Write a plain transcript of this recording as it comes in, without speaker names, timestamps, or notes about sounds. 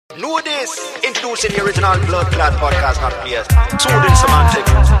Know this. Introducing the original Blood Clot podcast, not players. Soothing semantics.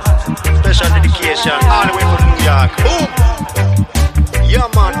 Special dedication all the way from New York. Boom.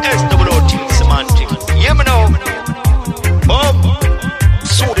 Yeah, man. SWOT semantics. Yeah, me know. Boom.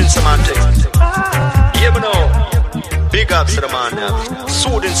 Soothing semantics. Yeah, me know. Big ups to the man now.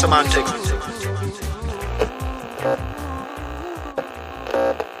 Soothing semantics.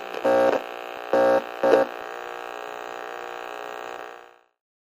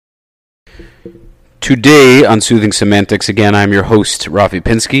 Today on Soothing Semantics, again, I'm your host, Rafi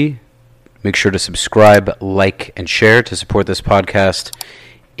Pinsky. Make sure to subscribe, like, and share to support this podcast.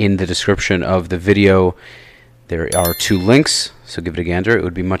 In the description of the video, there are 2 links, so give it a gander. It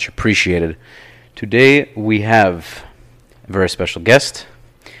would be much appreciated. Today, we have a very special guest,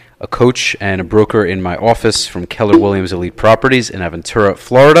 a coach and a broker in my office from Keller Williams Elite Properties in Aventura,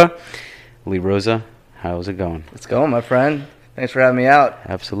 Florida. Lee Rosa, how's it going? It's going, my friend. Thanks for having me out.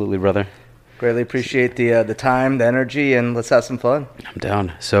 Absolutely, brother. Greatly appreciate the time, the energy, and let's have some fun. I'm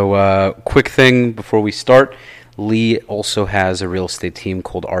down. So, quick thing before we start. Lee also has a real estate team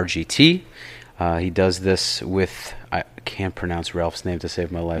called RGT. He does this with, I can't pronounce Ralph's name to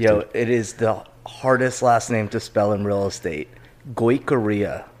save my life. Yo, it is the hardest last name to spell in real estate.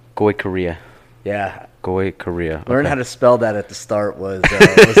 Goicoria. Goicoria. Yeah. Goicoria. Learn how to spell that at the start was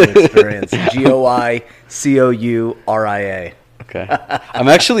an experience. Goicoria. Okay. I'm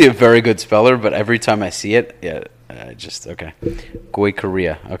actually a very good speller, but every time I see it, okay.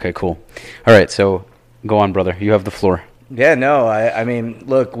 Goicoria. Okay, cool. All right, so go on, brother. You have the floor. Yeah, no, I mean,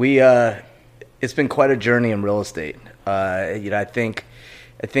 look, it's been quite a journey in real estate. I think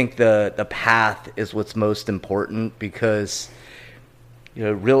the path is what's most important because,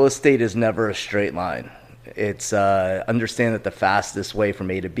 real estate is never a straight line. It's understand that the fastest way from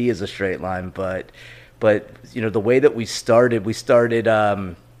A to B is a straight line, but the way that we started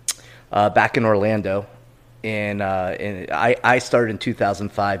back in Orlando. I started in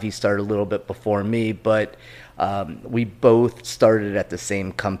 2005. He started a little bit before me, but we both started at the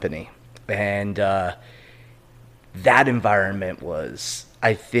same company. And that environment was,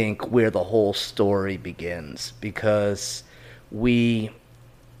 I think, where the whole story begins because we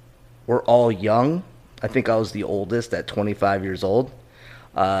were all young. I think I was the oldest at 25 years old.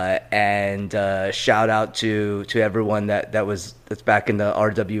 And shout out to everyone that's back in the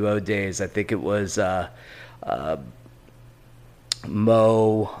RWO days. I think it was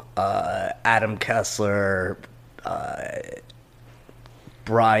Mo, Adam Kessler,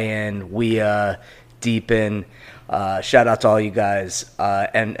 Brian, Wea, Deepin. Shout out to all you guys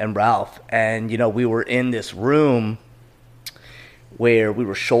and Ralph. And we were in this room where we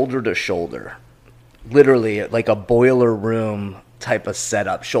were shoulder to shoulder, literally like a boiler room type of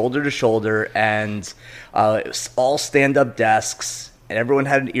setup, shoulder to shoulder, and it was all stand-up desks, and everyone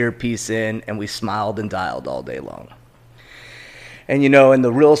had an earpiece in, and we smiled and dialed all day long. And in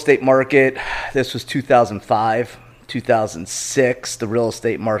the real estate market, this was 2005, 2006, the real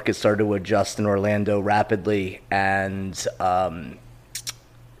estate market started to adjust in Orlando rapidly, and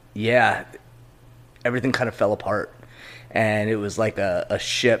everything kind of fell apart. And it was like a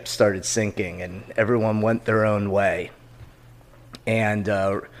ship started sinking, and everyone went their own way. And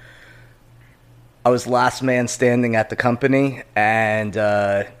I was last man standing at the company and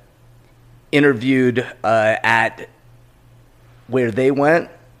interviewed at where they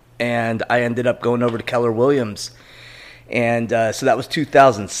went, and I ended up going over to Keller Williams. And so that was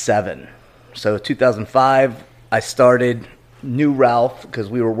 2007. So 2005, I started, knew Ralph because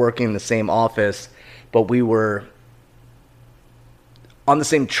we were working in the same office, but we were on the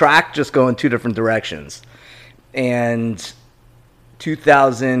same track, just going 2 different directions. And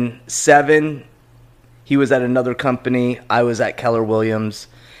 2007, he was at another company. I was at Keller Williams,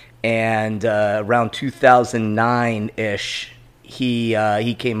 and around 2009-ish,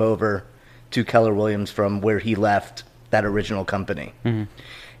 he came over to Keller Williams from where he left that original company. Mm-hmm.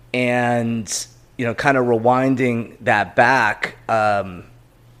 And kind of rewinding that back,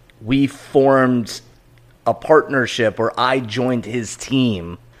 we formed a partnership, or I joined his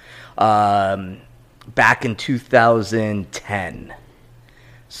team back in 2010.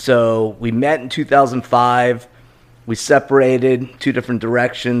 So we met in 2005. We separated 2 different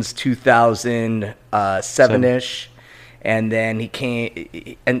directions, 2007-ish. And then he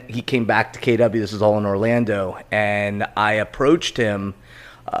came back to KW. This is all in Orlando. And I approached him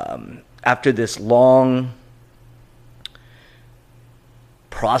after this long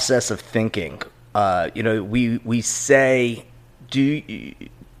process of thinking. We say,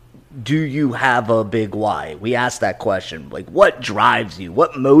 do you have a big why? We ask that question. Like, what drives you?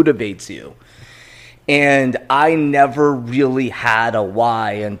 What motivates you? And I never really had a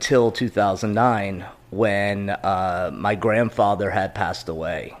why until 2009 when my grandfather had passed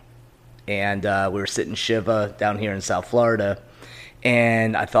away. And we were sitting Shiva down here in South Florida.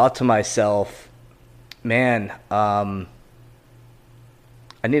 And I thought to myself, man, I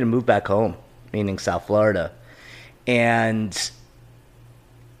need to move back home, meaning South Florida. And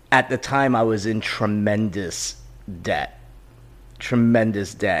at the time, I was in tremendous debt.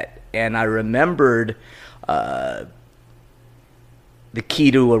 And I remembered the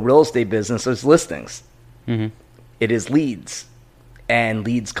key to a real estate business is listings. Mm-hmm. It is leads. And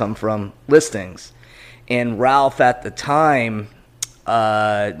leads come from listings. And Ralph at the time,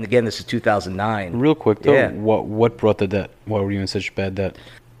 again, this is 2009. Real quick, though, Yeah. what brought the debt? Why were you in such bad debt?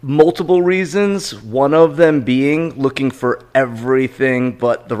 Multiple reasons. One of them being looking for everything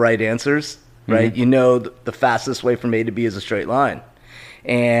but the right answers, right? You know, the fastest way from A to B is a straight line.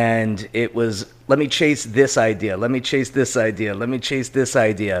 And it was, let me chase this idea. Let me chase this idea. Let me chase this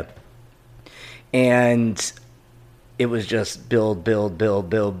idea. And it was just build.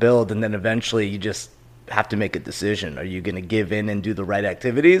 And then eventually you just have to make a decision. Are you going to give in and do the right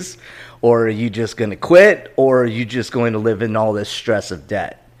activities? Or are you just going to quit? Or are you just going to live in all this stress of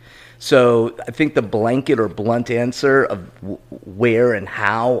debt? So I think the blanket or blunt answer of where and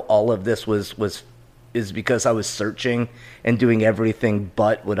how all of this is because I was searching and doing everything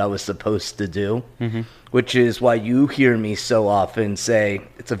but what I was supposed to do, which is why you hear me so often say,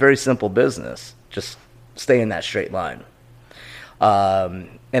 it's a very simple business. Just stay in that straight line. And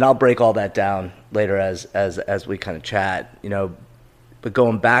I'll break all that down later as we kind of chat, you know. But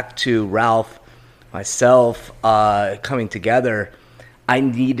going back to Ralph, myself, coming together, I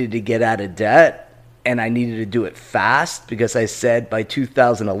needed to get out of debt, and I needed to do it fast because I said by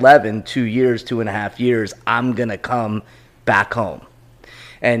 2011, 2.5 years, I'm going to come back home.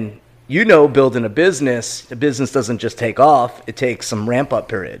 And you know, building a business doesn't just take off. It takes some ramp-up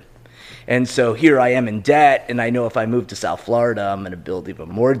period. And so here I am in debt, and I know if I move to South Florida, I'm going to build even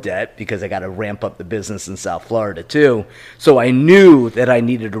more debt because I got to ramp up the business in South Florida too. So I knew that I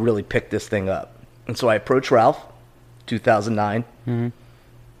needed to really pick this thing up. And so I approached Ralph, 2009, and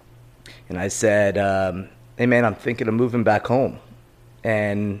I said, hey man, I'm thinking of moving back home.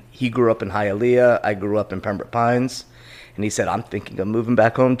 And he grew up in Hialeah. I grew up in Pembroke Pines. And he said, I'm thinking of moving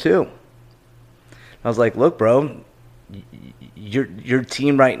back home too. I was like, look, bro, your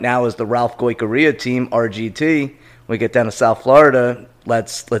team right now is the Ralph Goicoria team, RGT. When we get down to South Florida,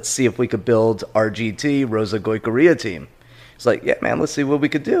 let's see if we could build RGT, Rosa Goicoria team. He's like, yeah, man, let's see what we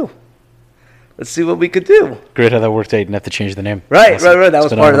could do. Great how that worked out. You didn't have to change the name. Right. Awesome. That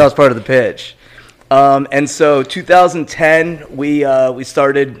was part of the pitch. And so 2010, we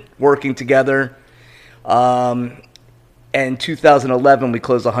started working together. And 2011, we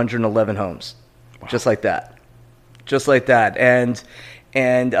closed 111 homes. Wow. Just like that. And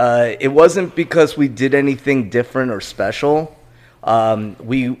it wasn't because we did anything different or special.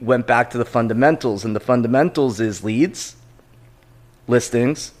 We went back to the fundamentals, and the fundamentals is leads,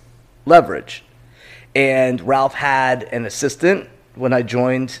 listings, leverage. And Ralph had an assistant when I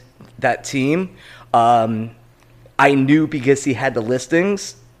joined that team. I knew because he had the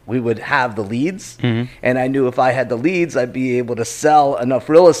listings, we would have the leads. And I knew if I had the leads, I'd be able to sell enough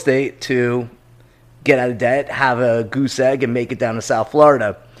real estate to get out of debt, have a goose egg, and make it down to South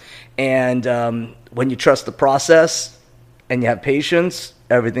Florida. And when you trust the process and you have patience,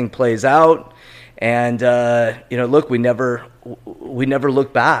 everything plays out. And look, we never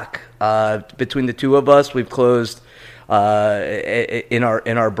looked back. Between the two of us, we've closed in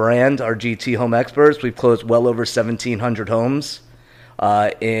our brand, our GT Home Experts. We've closed well over 1,700 homes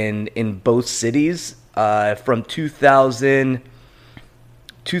in both cities from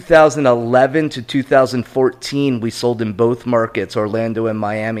 2011 to 2014. We sold in both markets, Orlando and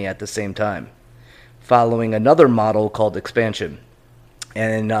Miami, at the same time, following another model called expansion.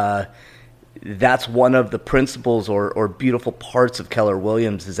 And that's one of the principles or beautiful parts of Keller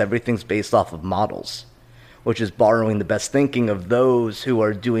Williams is everything's based off of models, which is borrowing the best thinking of those who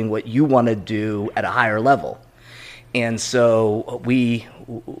are doing what you want to do at a higher level. And so we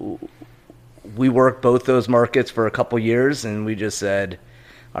worked both those markets for a couple years, and we just said,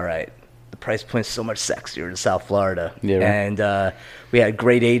 all right, the price point's so much sexier in South Florida. Yeah, right. And we had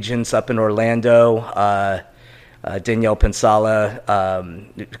great agents up in Orlando. Danielle Pensala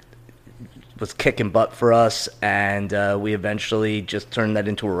was kicking butt for us, and we eventually just turned that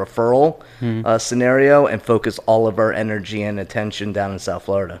into a referral scenario and focused all of our energy and attention down in South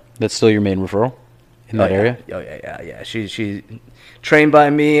Florida. That's still your main referral in that area? Oh, yeah. She trained by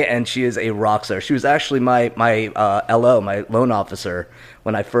me, and she is a rock star. She was actually my LO, my loan officer,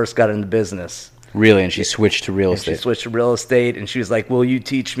 when I first got into business. Really? And she switched to real And she estate. switched to real estate, and she was like, "Will you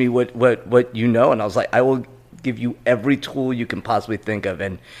teach me what you know?" And I was like, "I will give you every tool you can possibly think of."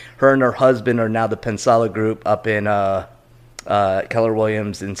 And her husband are now the Pensala Group up in Keller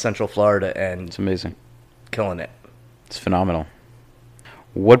Williams in Central Florida, and It's amazing. killing it. It's phenomenal.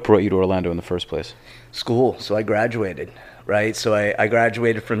 What brought you to Orlando in the first place? School. So I graduated, right? So I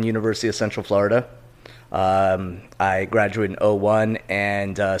graduated from University of Central Florida. I graduated in '01,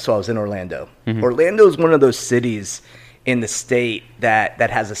 and so I was in Orlando. Orlando is one of those cities in the state that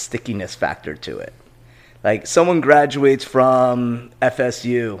has a stickiness factor to it. Like, someone graduates from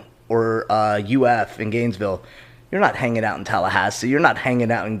FSU or UF in Gainesville, you're not hanging out in Tallahassee, you're not hanging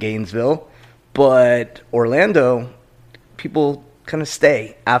out in Gainesville, but Orlando, people kind of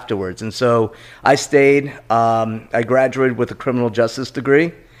stay afterwards. And so I stayed. I graduated with a criminal justice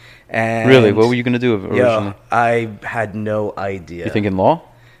degree. And Really? What were you going to do originally? yeah, I had no idea. You thinking law?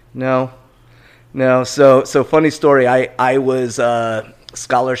 No. So funny story. I was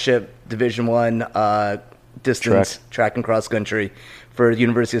scholarship Division I distance track and cross country for the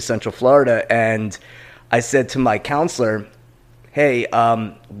University of Central Florida, and I said to my counselor, "Hey,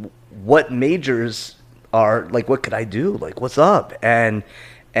 what majors are, like, what could I do? Like, what's up?" And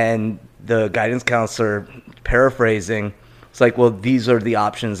the guidance counselor, paraphrasing, it's like, "Well, these are the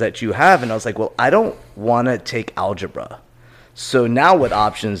options that you have." And I was like, "Well, I don't want to take algebra. So now what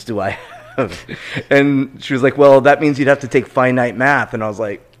options do I have?" And she was like, "Well, that means you'd have to take finite math." And I was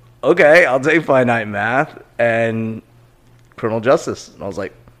like, "Okay, I'll take finite math and criminal justice." And I was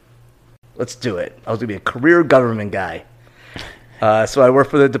like, "Let's do it." I was going to be a career government guy. So I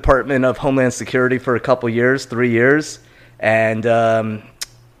worked for the Department of Homeland Security for a couple years, 3 years, and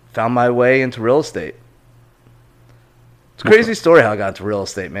found my way into real estate. It's a crazy story how I got into real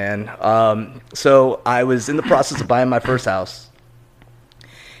estate, man. So I was in the process of buying my first house.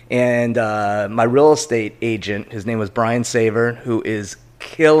 And my real estate agent, his name was Brian Saver, who is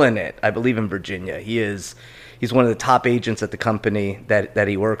killing it, I believe, in Virginia. He's one of the top agents at the company that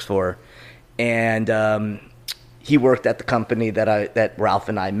he works for. And he worked at the company that Ralph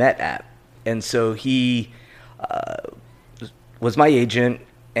and I met at. And so he was my agent,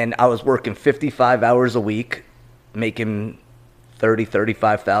 and I was working 55 hours a week, making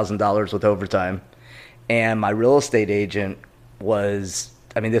 $35,000 with overtime. And my real estate agent was,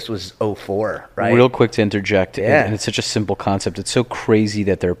 I mean, this was '04, right? Real quick to interject, Yeah. and it's such a simple concept. It's so crazy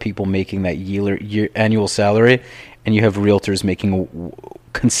that there are people making that year annual salary, and you have realtors making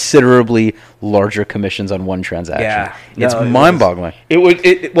considerably larger commissions on one transaction. Yeah. It's No, mind-boggling.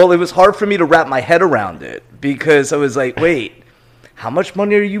 It was hard for me to wrap my head around it, because I was like, "Wait, how much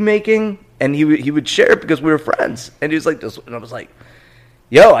money are you making?" And he would share it because we were friends. And he was like this, and I was like,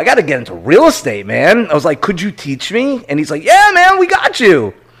 "Yo, I got to get into real estate, man." I was like, "Could you teach me?" And he's like, "Yeah, man, we got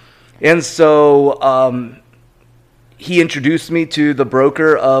you." And so he introduced me to the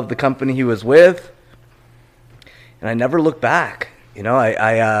broker of the company he was with, and I never looked back. You know,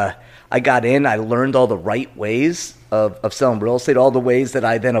 I got in, I learned all the right ways of selling real estate, all the ways that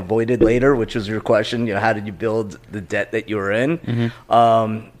I then avoided later, which was your question, you know, how did you build the debt that you were in?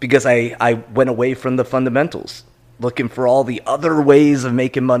 Because I went away from the fundamentals, looking for all the other ways of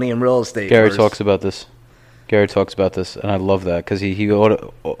making money in real estate. Gary talks about this. And I love that, because he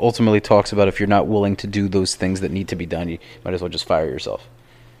ultimately talks about, if you're not willing to do those things that need to be done, you might as well just fire yourself.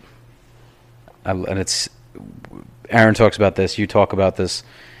 And it's, Aaron talks about this, you talk about this,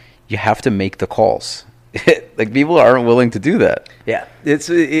 you have to make the calls. Like, people aren't willing to do that. Yeah,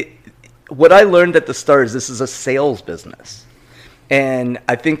 what I learned at the start is this is a sales business. And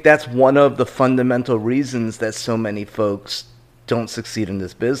I think that's one of the fundamental reasons that so many folks don't succeed in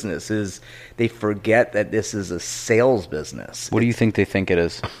this business, is they forget that this is a sales business. What do you think they think it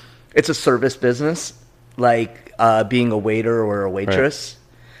is? It's a service business, like being a waiter or a waitress. Right.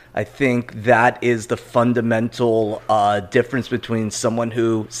 I think that is the fundamental difference between someone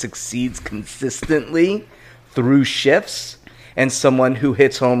who succeeds consistently through shifts and someone who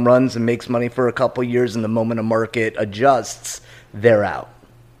hits home runs and makes money for a couple years, and the moment a market adjusts, they're out.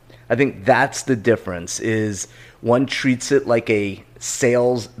 I think that's the difference, is one treats it like a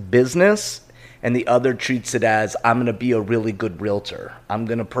sales business, and the other treats it as, I'm going to be a really good realtor. I'm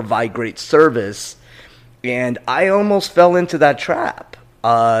going to provide great service. And I almost fell into that trap.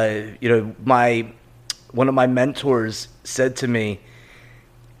 One of my mentors said to me,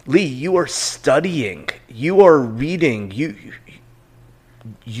 "Lee, you are studying, you are reading,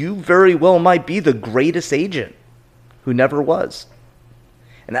 you very well might be the greatest agent who never was."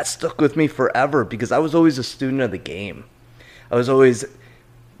 And that stuck with me forever, because I was always a student of the game. I was always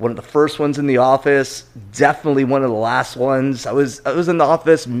one of the first ones in the office, definitely one of the last ones. I was in the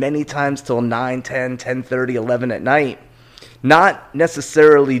office many times till 9, 10, 10:30, 11 at night. Not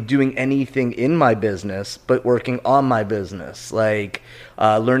necessarily doing anything in my business, but working on my business, like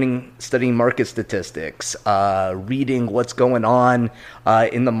studying market statistics, reading what's going on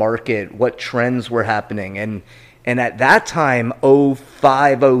in the market, what trends were happening. And at that time,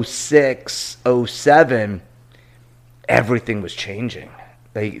 05, 06, 07, everything was changing.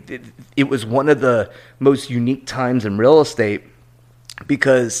 It was one of the most unique times in real estate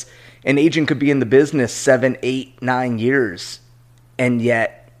because an agent could be in the business 7, 8, 9 years, and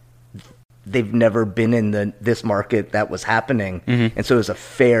yet they've never been in this market that was happening. And so it was a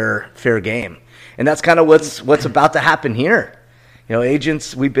fair game. And that's kind of what's about to happen here. You know,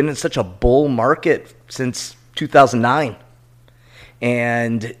 agents, we've been in such a bull market since 2009.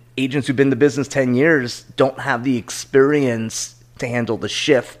 And agents who've been in the business 10 years don't have the experience to handle the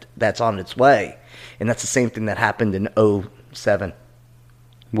shift that's on its way. And that's the same thing that happened in 07.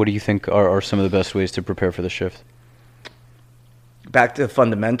 What do you think are some of the best ways to prepare for the shift? Back to the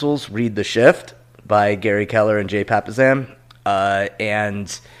fundamentals, read The Shift by Gary Keller and Jay Papasan,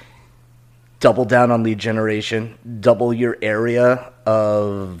 and double down on lead generation, double your area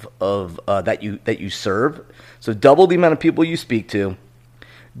of that you serve. So double the amount of people you speak to,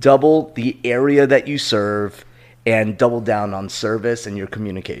 double the area that you serve, and double down on service and your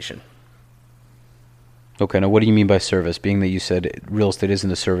communication. Okay, now what do you mean by service, being that you said real estate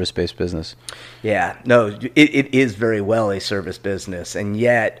isn't a service-based business? Yeah, no, it is very well a service business, and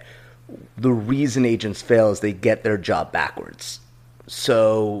yet the reason agents fail is they get their job backwards.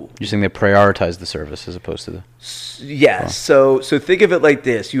 So you're saying they prioritize the service as opposed to the... Yes, so think of it like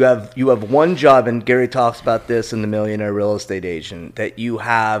this. You have one job, and Gary talks about this in The Millionaire Real Estate Agent, that you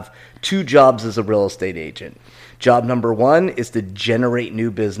have 2 jobs as a real estate agent. Job number 1 is to generate new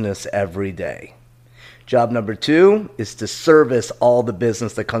business every day. Job number 2 is to service all the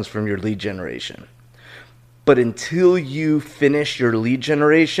business that comes from your lead generation. But until you finish your lead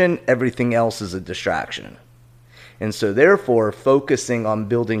generation, everything else is a distraction. And so therefore, focusing on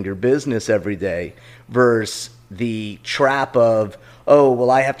building your business every day versus the trap of, oh, well,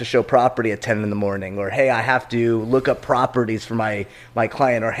 I have to show property at 10 in the morning, or hey, I have to look up properties for my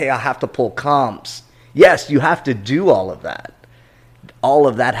client, or hey, I have to pull comps. Yes, you have to do all of that. All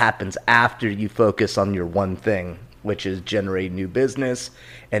of that happens after you focus on your one thing, which is generate new business,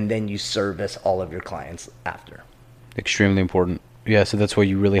 and then you service all of your clients after. Extremely important. Yeah, so that's why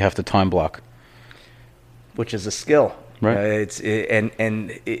you really have to time block. Which is a skill. Right.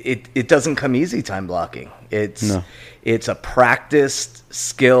 It doesn't come easy, time blocking. It's a practiced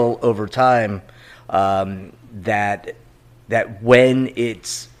skill over time that when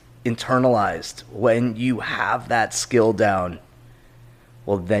it's internalized, when you have that skill down,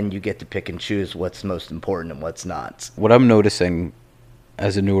 well, then you get to pick and choose what's most important and what's not. What I'm noticing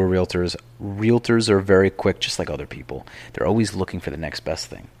as a newer realtor is realtors are very quick, just like other people. They're always looking for the next best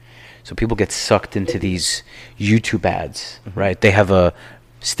thing. So people get sucked into these YouTube ads, right? They have a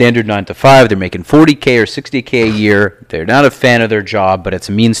standard 9 to 5. They're making $40K or $60K a year. They're not a fan of their job, but it's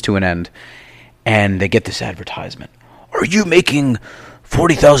a means to an end. And they get this advertisement. Are you making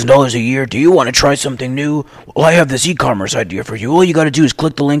 $40,000 a year? Do you want to try something new? Well, I have this e-commerce idea for you. All you got to do is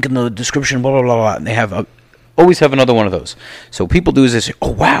click the link in the description, blah, blah, blah, blah. And they have always have another one of those. So people do is they say,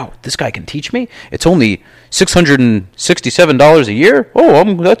 oh, wow, this guy can teach me? It's only $667 a year?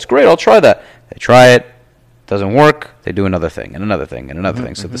 Oh, that's great. I'll try that. They try it. Doesn't work. They do another thing and another thing and another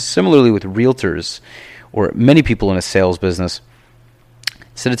thing. So similarly with realtors or many people in a sales business,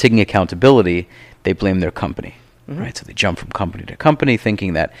 instead of taking accountability, they blame their company. Right, so they jump from company to company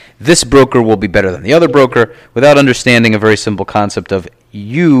thinking that this broker will be better than the other broker without understanding a very simple concept of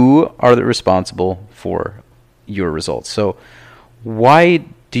you are responsible for your results. So what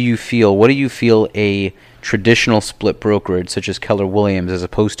do you feel a traditional split brokerage such as Keller Williams as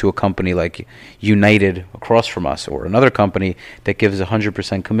opposed to a company like United across from us or another company that gives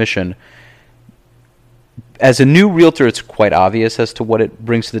 100% commission? As a new realtor, it's quite obvious as to what it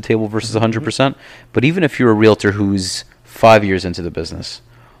brings to the table versus 100%. But even if you're a realtor who's 5 years into the business,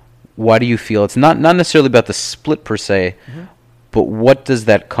 why do you feel it's not necessarily about the split per se, but what does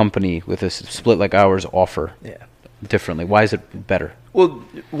that company with a split like ours offer differently? Why is it better? Well,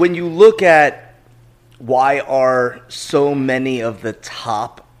 when you look at why are so many of the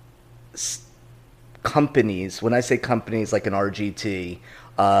top companies, when I say companies like an RGT,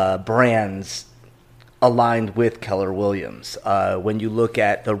 brands, aligned with Keller Williams. When you look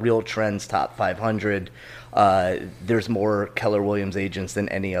at the Real Trends Top 500, there's more Keller Williams agents than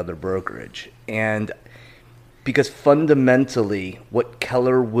any other brokerage. And Because fundamentally, what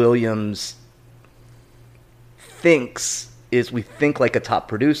Keller Williams thinks is we think like a top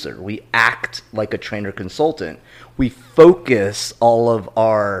producer. We act like a trainer consultant. We focus all of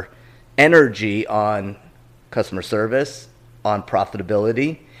our energy on customer service, on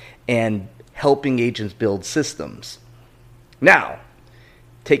profitability, and helping agents build systems. Now,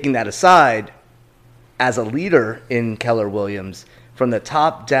 taking that aside, as a leader in Keller Williams, from the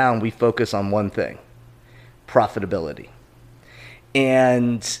top down, we focus on one thing: profitability.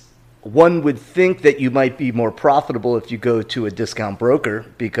 And one would think that you might be more profitable if you go to a discount broker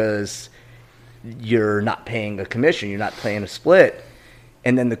because you're not paying a commission, you're not paying a split.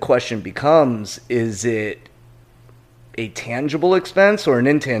 And then the question becomes, is it a tangible expense or an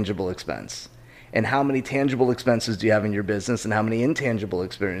intangible expense? And how many tangible expenses do you have in your business, and how many intangible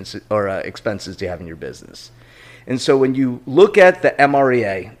expenses do you have in your business? And so when you look at the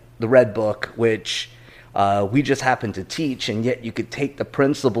MREA, the Red Book, which we just happen to teach, and yet you could take the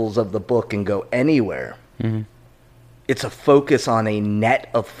principles of the book and go anywhere. Mm-hmm. It's a focus on a net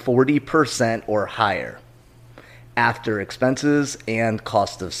of 40% or higher after expenses and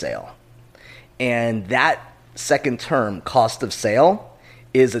cost of sale. And that second term, cost of sale,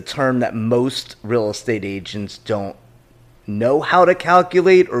 is a term that most real estate agents don't know how to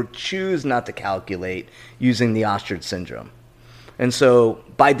calculate or choose not to calculate using the ostrich syndrome. And so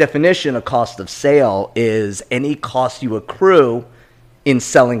by definition, a cost of sale is any cost you accrue in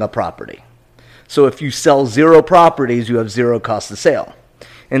selling a property. So if you sell 0 properties, you have 0 cost of sale.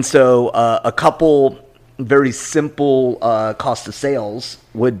 And so a couple very simple cost of sales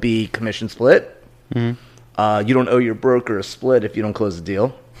would be commission split. Mm-hmm. You don't owe your broker a split if you don't close the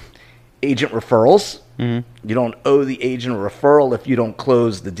deal. Agent referrals. Mm-hmm. You don't owe the agent a referral if you don't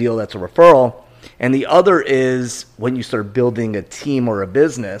close the deal that's a referral. And the other is when you start building a team or a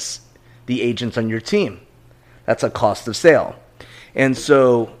business, the agents on your team. That's a cost of sale. And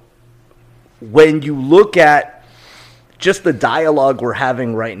so when you look at just the dialogue we're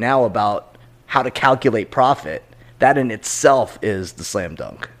having right now about how to calculate profit, that in itself is the slam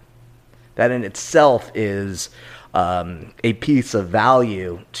dunk. That in itself is a piece of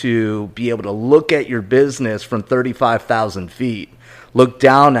value to be able to look at your business from 35,000 feet, look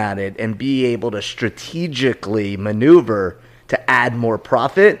down at it, and be able to strategically maneuver to add more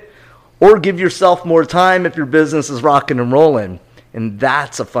profit or give yourself more time if your business is rocking and rolling. And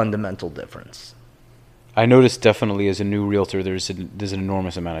that's a fundamental difference. I noticed definitely as a new realtor, there's an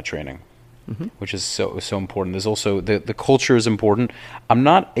enormous amount of training. Mm-hmm. Which is so important. There's also the culture is important. I'm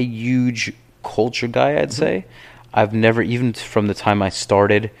not a huge culture guy, I'd say. I've never, even from the time I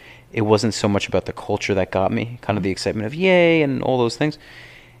started, it wasn't so much about the culture that got me, kind of the excitement of yay and all those things.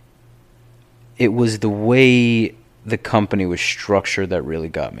 It was the way the company was structured that really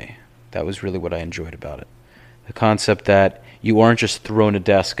got me. That was really what I enjoyed about it. The concept that you aren't just thrown a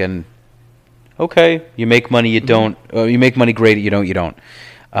desk and, okay, you make money, you don't. You make money, great, you don't.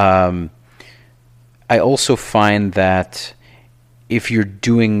 I also find that if you're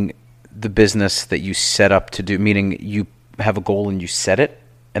doing the business that you set up to do, meaning you have a goal and you set it,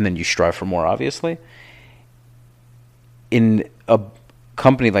 and then you strive for more, obviously, in a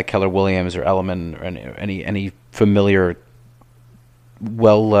company like Keller Williams or Element or any familiar,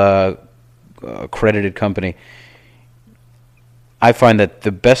 well-accredited company, I find that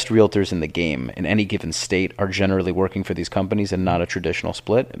the best realtors in the game in any given state are generally working for these companies and not a traditional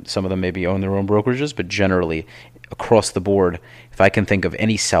split. Some of them maybe own their own brokerages, but generally across the board, if I can think of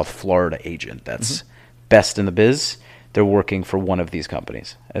any South Florida agent that's best in the biz, they're working for one of these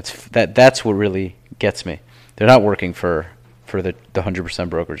companies. That's what really gets me. They're not working for the 100%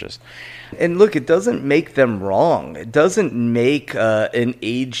 brokerages. And look, it doesn't make them wrong. It doesn't make an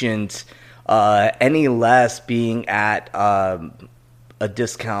agent any less being at a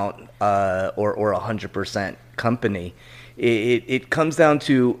discount or 100% company. It comes down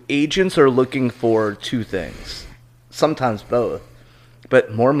to agents are looking for two things, sometimes both,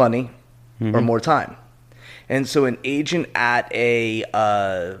 but more money or more time. And so an agent at a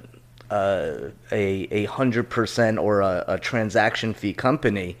 100% or a transaction fee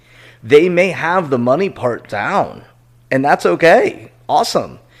company, they may have the money part down, and that's okay,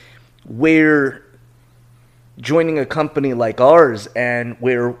 awesome. Where joining a company like ours and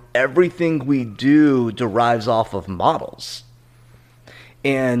where everything we do derives off of models.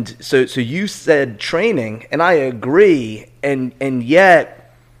 And so you said training, and I agree, and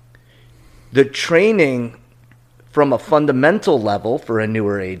yet the training from a fundamental level for a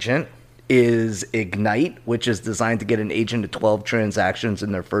newer agent is Ignite, which is designed to get an agent to 12 transactions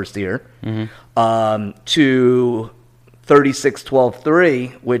in their first year, to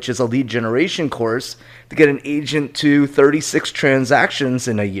 36-12-3, which is a lead generation course, to get an agent to 36 transactions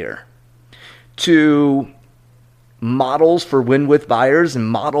in a year, to models for win with buyers and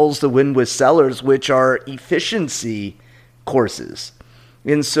models to win with sellers, which are efficiency courses.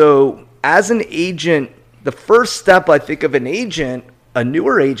 And so as an agent, the first step I think of an agent, a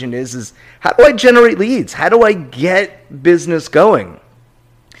newer agent, is how do I generate leads? How do I get business going?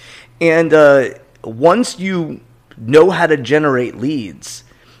 And once you know how to generate leads,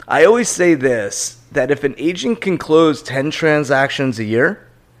 I always say this, that if an agent can close 10 transactions a year,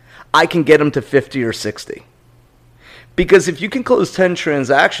 I can get them to 50 or 60. Because if you can close 10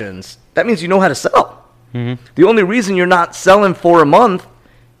 transactions, that means you know how to sell. Mm-hmm. The only reason you're not selling 4 a month,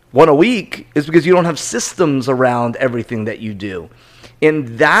 1 a week, is because you don't have systems around everything that you do.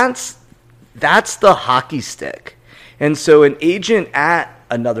 And that's the hockey stick. And so an agent at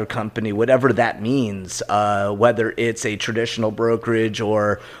another company, whatever that means, whether it's a traditional brokerage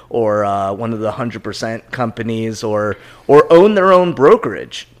or one of the 100% companies or own their own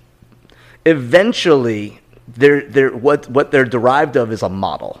brokerage, eventually what they're derived of is a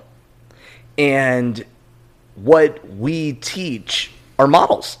model. And what we teach are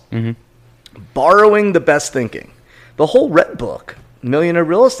models. Mm-hmm. Borrowing the best thinking. The whole Red Book, Millionaire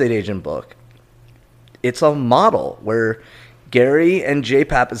Real Estate Agent book, it's a model where Gary and Jay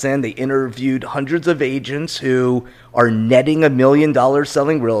Papasan, they interviewed hundreds of agents who are netting $1 million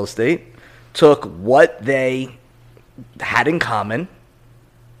selling real estate, took what they had in common,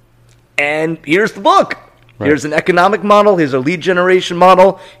 and here's the book. Right. Here's an economic model. Here's a lead generation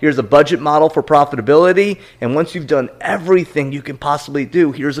model. Here's a budget model for profitability. And once you've done everything you can possibly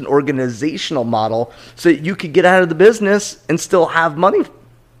do, here's an organizational model so that you could get out of the business and still have money.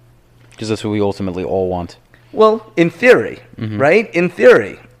 Because that's what we ultimately all want. Well, in theory, mm-hmm. right? In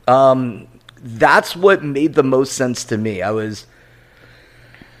theory. That's what made the most sense to me. I was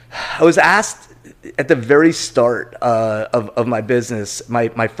asked at the very start of my business,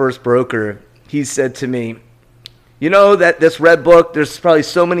 my first broker, he said to me, you know that this Red Book, there's probably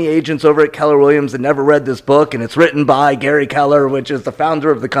so many agents over at Keller Williams that never read this book, and it's written by Gary Keller, which is the founder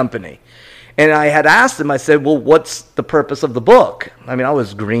of the company. And I had asked him, I said, well, what's the purpose of the book? I mean, I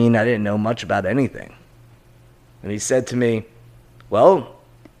was green. I didn't know much about anything. And he said to me, well,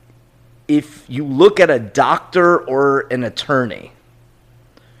 if you look at a doctor or an attorney,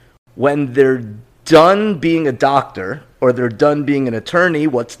 when they're done being a doctor or they're done being an attorney,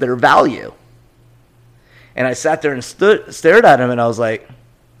 what's their value? And I sat there and stared at him, and I was like,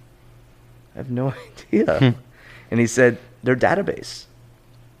 I have no idea. And he said, their database.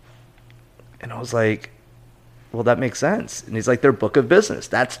 And I was like, well, that makes sense. And he's like, their book of business.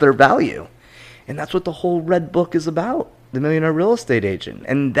 That's their value. And that's what the whole Red Book is about, the Millionaire Real Estate Agent.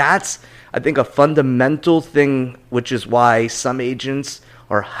 And that's, I think, a fundamental thing, which is why some agents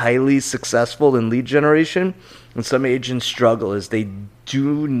are highly successful in lead generation and some agents struggle, is they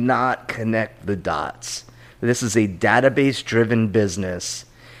do not connect the dots. This is a database-driven business,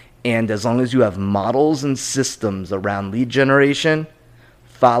 and as long as you have models and systems around lead generation,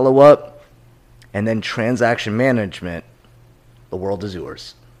 follow-up, and then transaction management, the world is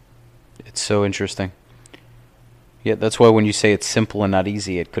yours. It's so interesting. Yeah, that's why when you say it's simple and not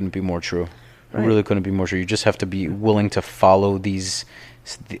easy, it couldn't be more true. Right. It really couldn't be more true. You just have to be willing to follow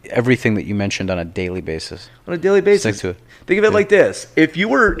everything that you mentioned on a daily basis. On a daily basis. Stick to it. Think of it like this: if you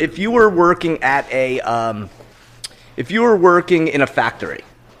were working at if you were working in a factory,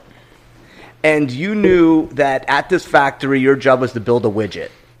 and you knew that at this factory your job was to build a widget.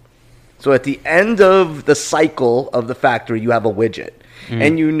 So at the end of the cycle of the factory, you have a widget. Mm-hmm.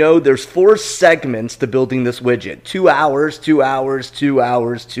 And you know there's 4 segments to building this widget. 2 hours, 2 hours, 2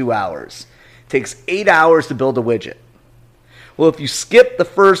 hours, 2 hours. It takes 8 hours to build a widget. Well, if you skip the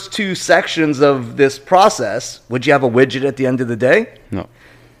first 2 sections of this process, would you have a widget at the end of the day? No.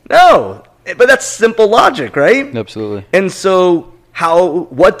 No. But that's simple logic, right? Absolutely. And so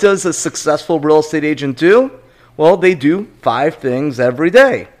what does a successful real estate agent do? Well, they do 5 things every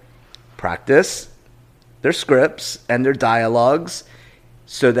day. Practice their scripts and their dialogues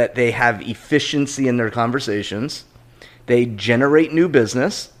so that they have efficiency in their conversations. They generate new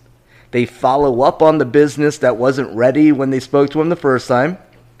business. They follow up on the business that wasn't ready when they spoke to them the first time.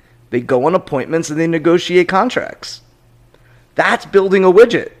 They go on appointments and they negotiate contracts. That's building a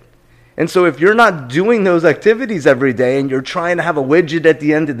widget. And so if you're not doing those activities every day and you're trying to have a widget at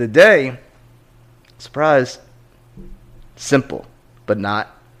the end of the day, surprise, simple, but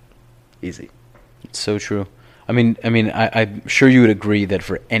not easy. It's so true. I mean, I'm sure you would agree that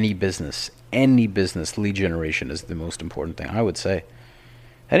for any business, lead generation is the most important thing. I would say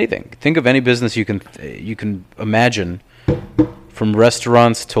anything. Think of any business you can imagine From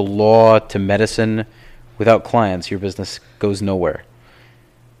restaurants to law to medicine, without clients, your business goes nowhere.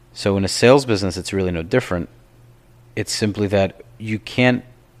 So in a sales business, it's really no different. It's simply that you can't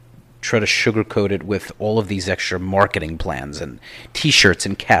try to sugarcoat it with all of these extra marketing plans and T-shirts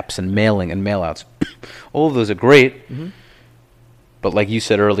and caps and mailing and mailouts. All of those are great. Mm-hmm. But like you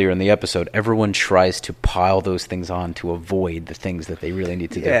said earlier in the episode, everyone tries to pile those things on to avoid the things that they really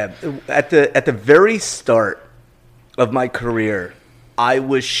need to do. Yeah, at the very start of my career, I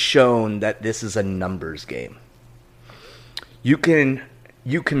was shown that this is a numbers game. You can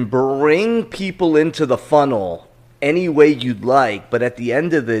bring people into the funnel any way you'd like, but at the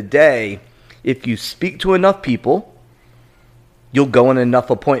end of the day, if you speak to enough people, you'll go in enough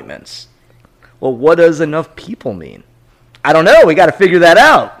appointments. Well, what does enough people mean? I don't know. We got to figure that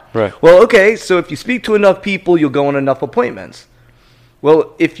out. Right. Well, okay, so if you speak to enough people, you'll go on enough appointments.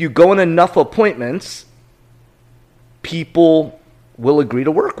 Well, if you go on enough appointments, people will agree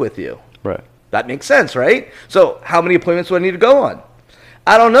to work with you. Right. That makes sense, right? So how many appointments do I need to go on?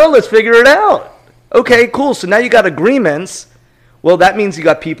 I don't know. Let's figure it out. Okay, cool. So now you got agreements. Well, that means you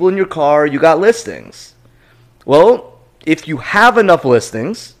got people in your car. You got listings. Well, if you have enough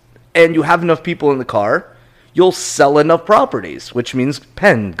listings and you have enough people in the car, you'll sell enough properties, which means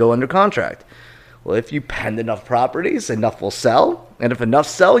go under contract. Well, if you pen enough properties, enough will sell. And if enough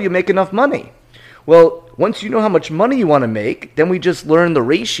sell, you make enough money. Well, once you know how much money you want to make, then we just learn the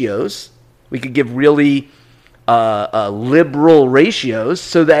ratios. We could give really liberal ratios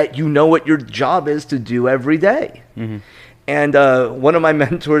so that you know what your job is to do every day. Mm-hmm. And one of my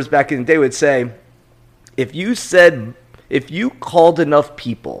mentors back in the day would say, if you called enough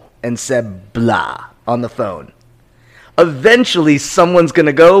people and said blah on the phone, eventually someone's going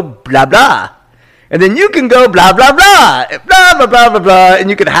to go blah, blah. And then you can go blah, blah, blah, blah, blah, blah, blah, blah, and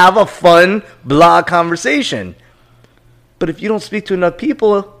you can have a fun blah conversation. But if you don't speak to enough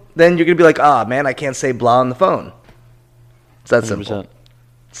people, then you're going to be like, man, I can't say blah on the phone. It's that 100%. Simple.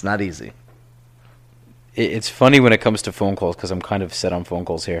 It's not easy. It's funny when it comes to phone calls, because I'm kind of set on phone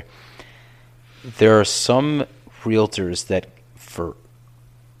calls here. There are some realtors that for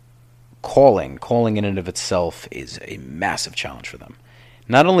calling in and of itself is a massive challenge for them.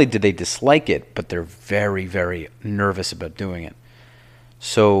 Not only do they dislike it, but they're very, very nervous about doing it.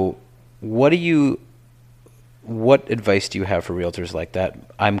 So what advice do you have for realtors like that?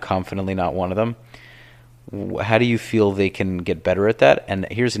 I'm confidently not one of them. How do you feel they can get better at that? And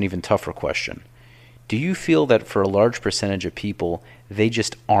here's an even tougher question. Do you feel that for a large percentage of people, they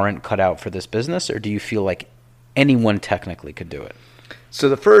just aren't cut out for this business, or do you feel like anyone technically could do it? So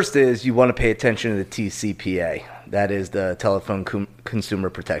the first is you want to pay attention to the TCPA. That is the Telephone Consumer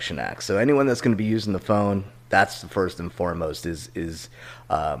Protection Act. So anyone that's going to be using the phone, that's the first and foremost is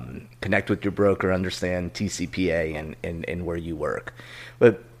connect with your broker, understand TCPA and where you work.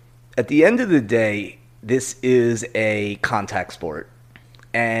 But at the end of the day, this is a contact sport.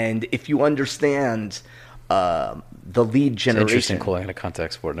 And if you understand the lead generation. It's interesting calling it a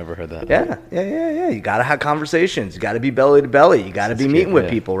contact sport. Never heard that. Yeah. You got to have conversations. You got to be belly to belly. You got to be meeting with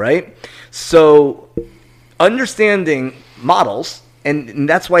people, right? So understanding models, and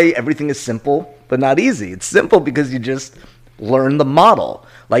that's why everything is simple but not easy. It's simple because you just learn the model,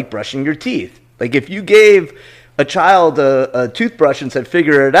 like brushing your teeth. Like if you gave a child a toothbrush and said,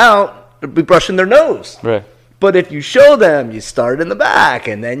 figure it out, they'd be brushing their nose. Right. But if you show them, you start in the back,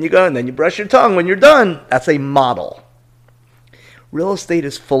 and then you go, and then you brush your tongue when you're done. That's a model. Real estate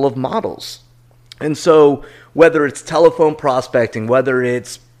is full of models. And so whether it's telephone prospecting, whether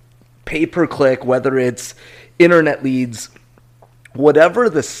it's pay-per-click, whether it's internet leads, whatever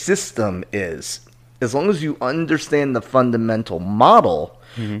the system is, as long as you understand the fundamental model,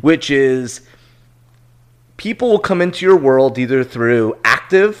 which is people will come into your world either through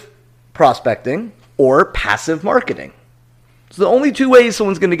active prospecting or passive marketing. It's the only two ways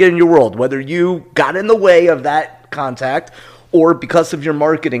someone's going to get in your world, whether you got in the way of that contact or because of your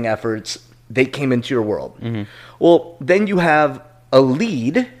marketing efforts, they came into your world. Well, then you have a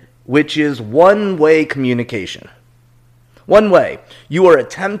lead, which is one-way communication. One way. You are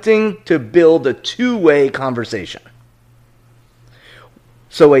attempting to build a two-way conversation.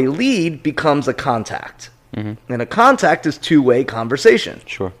 So a lead becomes a contact. And a contact is two-way conversation.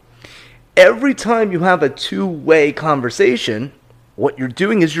 Sure. Every time you have a two-way conversation, what you're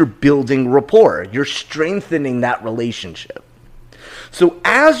doing is you're building rapport. You're strengthening that relationship. So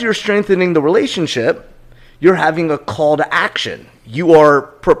as you're strengthening the relationship, you're having a call to action. You are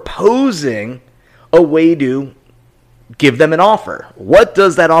proposing a way to give them an offer. What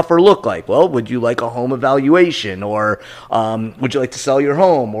does that offer look like? Well, would you like a home evaluation? Or would you like to sell your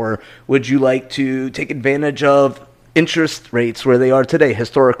home? Or would you like to take advantage of interest rates where they are today,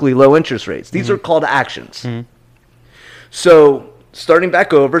 historically low interest rates. These are call to actions. So starting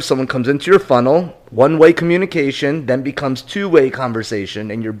back over, someone comes into your funnel, one-way communication, then becomes two-way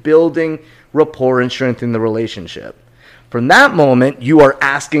conversation, and you're building rapport and strengthening the relationship. From that moment, you are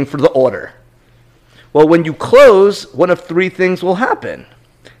asking for the order. Well, when you close, one of three things will happen.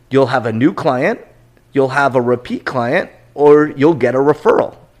 You'll have a new client, you'll have a repeat client, or you'll get a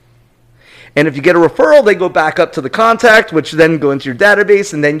referral. And if you get a referral, they go back up to the contact, which then go into your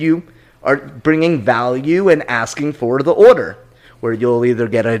database, and then you are bringing value and asking for the order, where you'll either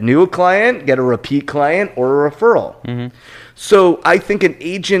get a new client, get a repeat client, or a referral. So I think an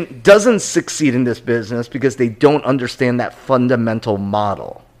agent doesn't succeed in this business because they don't understand that fundamental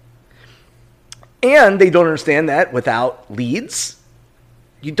model. And they don't understand that without leads,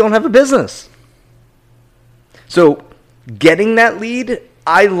 you don't have a business. So getting that lead,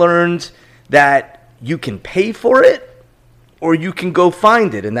 I learned that you can pay for it or you can go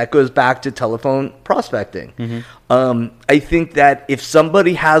find it. And that goes back to telephone prospecting. I think that if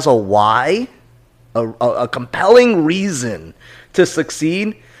somebody has a why, a compelling reason to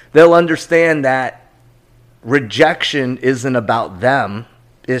succeed, they'll understand that rejection isn't about them.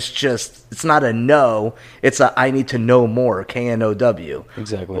 It's not a no. It's a I need to know more, KNOW.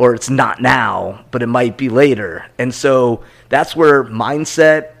 Exactly. Or it's not now, but it might be later. And so that's where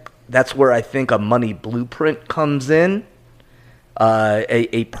mindset, that's where I think a money blueprint comes in.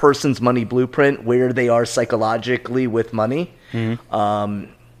 A person's money blueprint, where they are psychologically with money.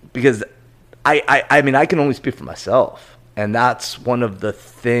 Because I mean, I can only speak for myself. And that's one of the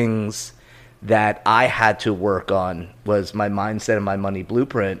things that I had to work on, was my mindset and my money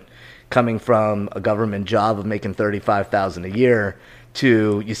blueprint, coming from a government job of making $35,000 a year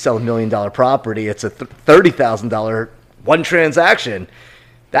to you sell $1 million property. It's a $30,000 one transaction.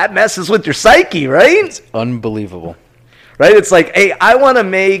 That messes with your psyche, right? It's unbelievable. Right? It's like, hey, I want to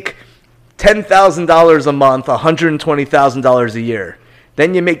make $10,000 a month, $120,000 a year.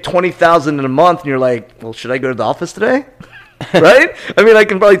 Then you make $20,000 in a month, and you're like, well, should I go to the office today? Right? I mean, I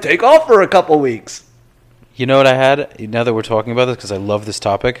can probably take off for a couple weeks. You know what I had, now that we're talking about this, because I love this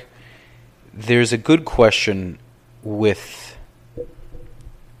topic, there's a good question with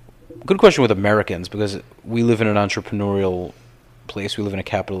Americans, because we live in an entrepreneurial place. We live in a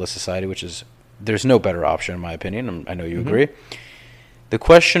capitalist society, which is, there's no better option, in my opinion. I know you agree. The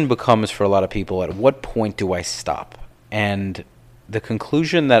question becomes for a lot of people, at what point do I stop? And the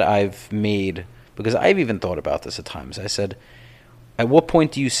conclusion that I've made, because I've even thought about this at times, I said, at what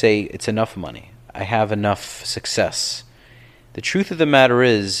point do you say it's enough money? I have enough success. The truth of the matter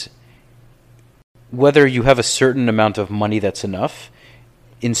is, whether you have a certain amount of money that's enough,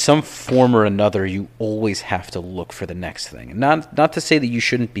 in some form or another, you always have to look for the next thing. Not to say that you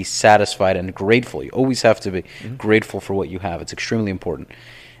shouldn't be satisfied and grateful. You always have to be grateful for what you have. It's extremely important.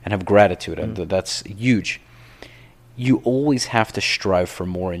 And have gratitude. And that's huge. You always have to strive for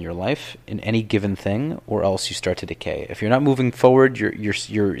more in your life, in any given thing, or else you start to decay. If you're not moving forward,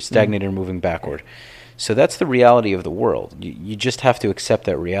 you're stagnated or moving backward. So that's the reality of the world. You just have to accept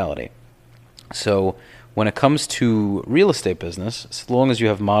that reality. So when it comes to real estate business, as long as you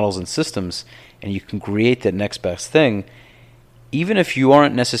have models and systems and you can create that next best thing, even if you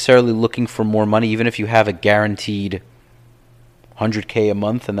aren't necessarily looking for more money, even if you have a guaranteed $100K a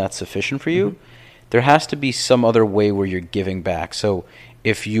month and that's sufficient for you, there has to be some other way where you're giving back. So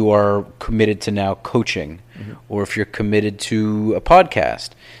if you are committed to now coaching, or if you're committed to a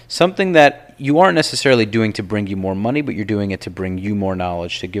podcast, something that you aren't necessarily doing to bring you more money, but you're doing it to bring you more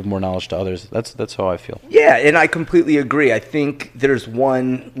knowledge, to give more knowledge to others. That's how I feel. Yeah, and I completely agree. I think there's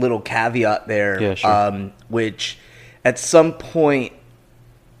one little caveat there, Yeah, sure. which at some point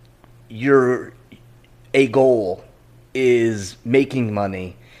a goal is making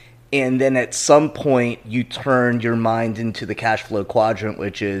money. And then at some point, you turn your mind into the cash flow quadrant,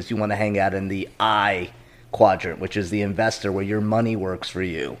 which is you want to hang out in the I quadrant, which is the investor, where your money works for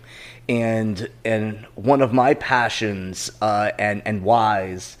you. And one of my passions and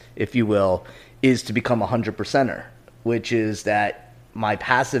whys, if you will, is to become a 100%er, which is that my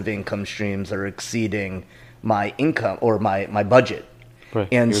passive income streams are exceeding my income or my budget. Right.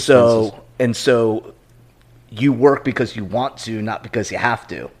 And so you work because you want to, not because you have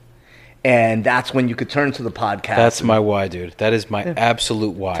to. And that's when you could turn to the podcast. That's my why, dude. That is my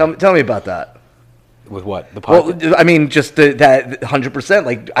absolute why. Tell me about that. With what? The podcast? Well, I mean, just that 100%.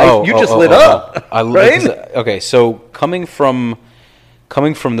 Like, you just lit up. Right? Okay, so coming from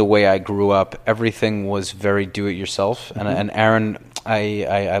the way I grew up, everything was very do-it-yourself. And Aaron,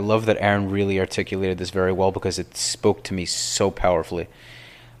 I love that Aaron really articulated this very well, because it spoke to me so powerfully.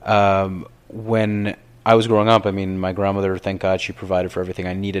 When I was growing up, I mean, my grandmother, thank God, she provided for everything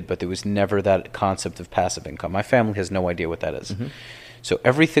I needed, but there was never that concept of passive income. My family has no idea what that is. Mm-hmm. So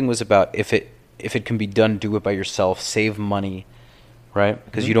everything was about if it can be done, do it by yourself, save money, right?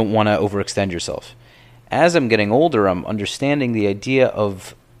 Because you don't want to overextend yourself. As I'm getting older, I'm understanding the idea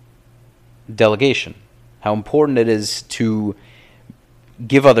of delegation, how important it is to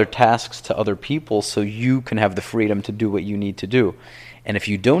give other tasks to other people so you can have the freedom to do what you need to do. And if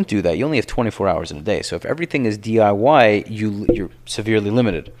you don't do that, you only have 24 hours in a day. So if everything is DIY, you're severely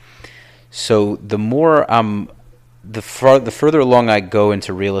limited. So the more the further along I go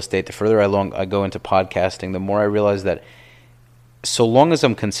into real estate, the further I go into podcasting, the more I realize that so long as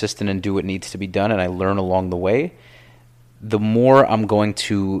I'm consistent and do what needs to be done and I learn along the way, the more I'm going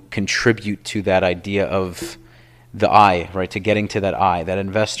to contribute to that idea of the I, right, to getting to that I, that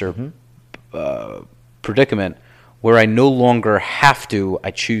investor predicament, where I no longer have to,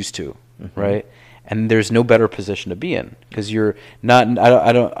 I choose to, right? And there's no better position to be in because you're not.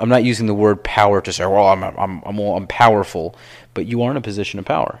 I'm not using the word power to say, well, I'm powerful, but you are in a position of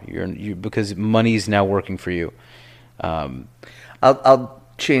power. You because money's now working for you. I'll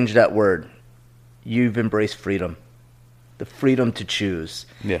change that word. You've embraced freedom, the freedom to choose.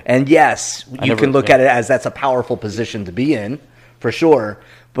 Yeah. And yes, you can look at it as that's a powerful position to be in, for sure.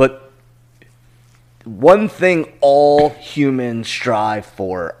 But one thing all humans strive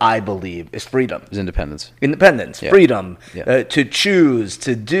for, I believe, is freedom. Is independence. Independence, freedom, to choose,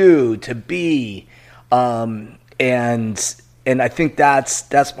 to do, to be, and I think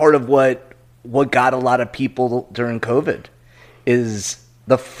that's part of what got a lot of people during COVID is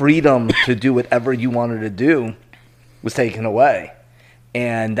the freedom to do whatever you wanted to do was taken away,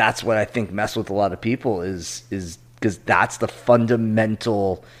 and that's what I think messed with a lot of people is because that's the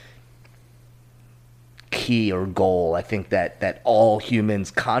fundamental key or goal I think that all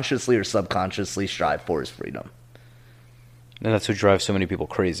humans consciously or subconsciously strive for is freedom. And that's what drives so many people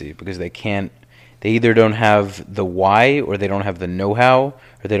crazy because they either don't have the why or they don't have the know-how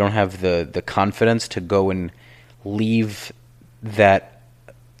or they don't have the confidence to go and leave that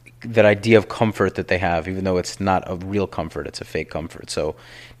idea of comfort that they have, even though it's not a real comfort, it's a fake comfort. So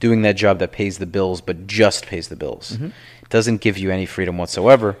doing that job that pays the bills but just pays the bills doesn't give you any freedom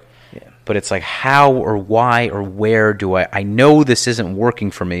whatsoever. Yeah. But it's like how or why or where do I know this isn't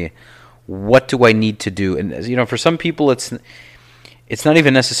working for me. What do I need to do? And for some people it's not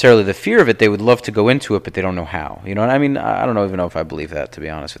even necessarily the fear of it. They would love to go into it, but they don't know how. You know what I mean? I don't even know if I believe that, to be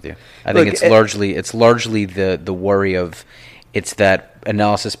honest with you. I think it's largely the worry of it's that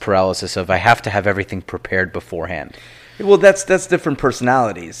analysis paralysis of I have to have everything prepared beforehand. Well, that's different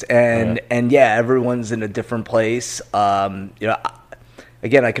personalities, and everyone's in a different place.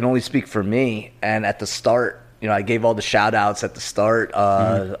 Again, I can only speak for me. And at the start, I gave all the shout outs at the start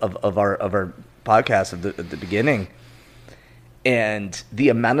of our podcast at the beginning. And the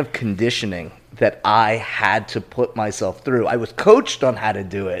amount of conditioning that I had to put myself through, I was coached on how to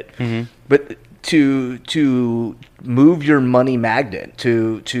do it, but to move your money magnet,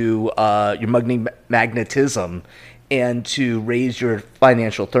 to your money magnetism, and to raise your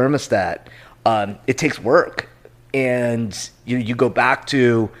financial thermostat, it takes work. And you go back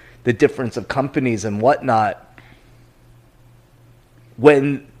to the difference of companies and whatnot.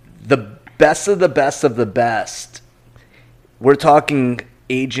 When the best of the best of the best, we're talking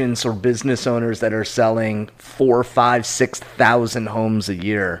agents or business owners that are selling 4,000, 5,000, 6,000 homes a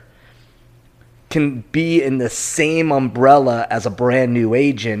year, can be in the same umbrella as a brand new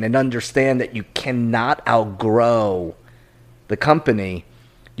agent and understand that you cannot outgrow the company.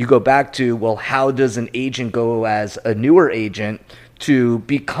 You go back to, well, how does an agent go as a newer agent to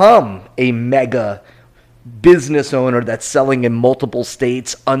become a mega business owner that's selling in multiple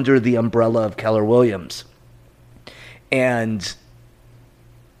states under the umbrella of Keller Williams? And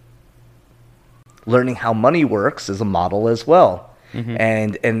learning how money works is a model as well.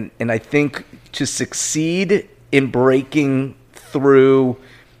 And I think to succeed in breaking through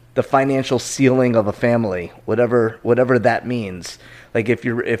the financial ceiling of a family, whatever that means. Like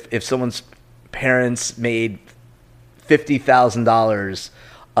if someone's parents made $50,000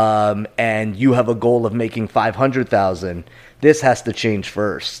 and you have a goal of making $500,000, this has to change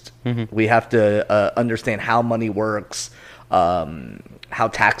first. We have to understand how money works, how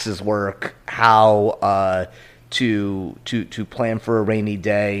taxes work, how to plan for a rainy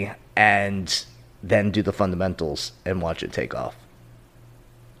day, and then do the fundamentals and watch it take off.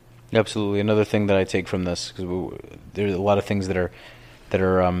 Absolutely. Another thing that I take from this, because there's a lot of things that are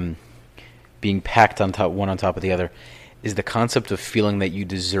being packed on top of the other, is the concept of feeling that you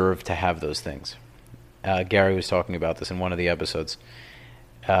deserve to have those things. Gary was talking about this in one of the episodes,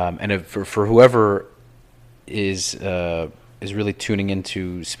 and for whoever is really tuning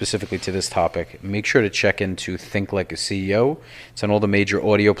into specifically to this topic, make sure to check into Think Like a CEO. It's on all the major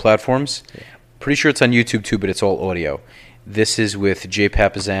audio platforms. Yeah. Pretty sure it's on YouTube too, but it's all audio. This is with Jay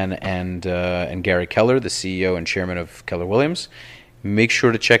Papasan and Gary Keller, the CEO and chairman of Keller Williams. Make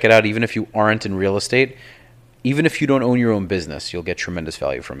sure to check it out, even if you aren't in real estate. Even if you don't own your own business, you'll get tremendous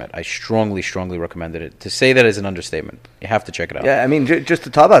value from it. I strongly, strongly recommend it. To say that is an understatement. You have to check it out. Yeah, I mean, just to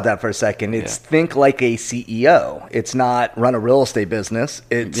talk about that for a second, it's Think Like a CEO. It's not run a real estate business.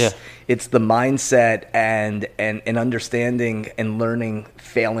 It's the mindset and understanding and learning,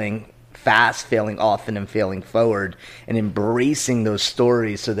 failing fast, failing often, and failing forward, and embracing those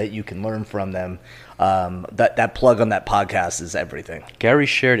stories so that you can learn from them. That plug on that podcast is everything. Gary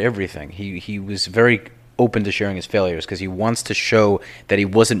shared everything. He was very open to sharing his failures because he wants to show that he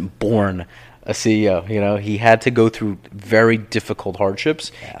wasn't born a CEO. You know, he had to go through very difficult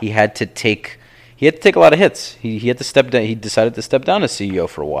hardships. Yeah. He had to take a lot of hits. He had to step down. He decided to step down as CEO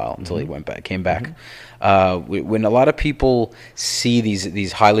for a while until he came back. When a lot of people see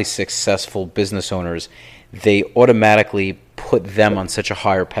these highly successful business owners, they automatically put them on such a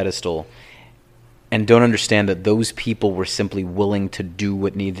higher pedestal and don't understand that those people were simply willing to do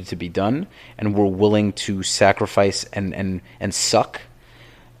what needed to be done and were willing to sacrifice and suck.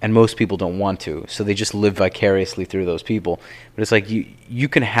 And most people don't want to, so they just live vicariously through those people. But it's like you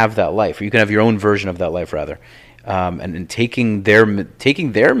can have that life, or you can have your own version of that life, rather. And taking their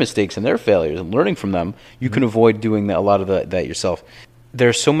mistakes and their failures and learning from them, you can avoid doing a lot of that yourself. There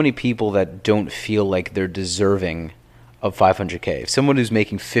are so many people that don't feel like they're deserving of $500K. If someone who's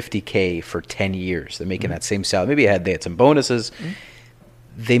making $50K for 10 years, they're making that same salary. Maybe they had some bonuses.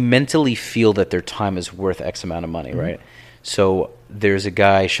 They mentally feel that their time is worth X amount of money, right? So there's a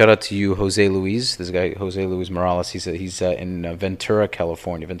guy, shout out to you, Jose Luis. There's a guy, Jose Luis Morales. He's in Ventura,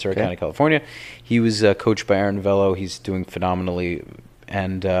 California, County, California. He was coached by Aaron Vello. He's doing phenomenally.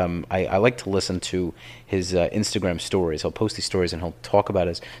 And I like to listen to his Instagram stories. He'll post these stories and he'll talk about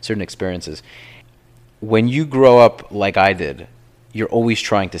his certain experiences. When you grow up like I did, you're always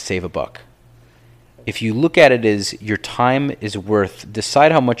trying to save a buck. If you look at it as your time is worth,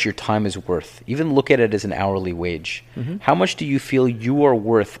 decide how much your time is worth. Even look at it as an hourly wage. How much do you feel you are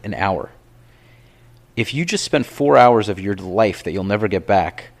worth an hour? If you just spent 4 hours of your life that you'll never get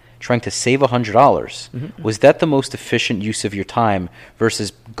back trying to save $100, was that the most efficient use of your time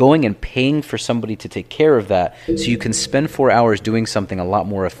versus going and paying for somebody to take care of that so you can spend 4 hours doing something a lot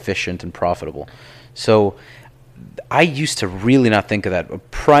more efficient and profitable? So I used to really not think of that. A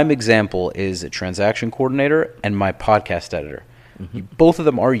prime example is a transaction coordinator and my podcast editor. Both of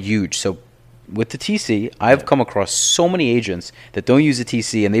them are huge. So with the TC, I've come across so many agents that don't use a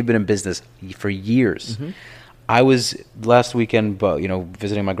TC and they've been in business for years. I was last weekend,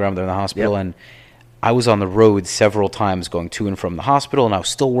 visiting my grandmother in the hospital, and I was on the road several times going to and from the hospital, and I was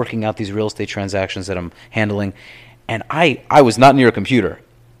still working out these real estate transactions that I'm handling, and I was not near a computer.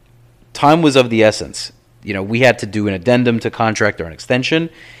 Time was of the essence. We had to do an addendum to contract or an extension.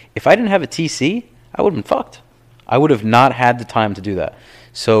 If I didn't have a TC, I would have been fucked. I would have not had the time to do that.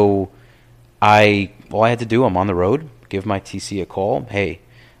 So all I had to do, I'm on the road, give my TC a call. Hey,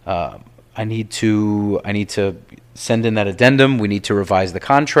 I need to send in that addendum. We need to revise the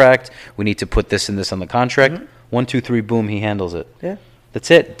contract. We need to put this and this on the contract. 1, 2, 3, boom, he handles it. Yeah. That's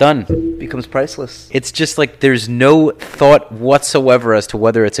it. Done. Becomes priceless. It's just like there's no thought whatsoever as to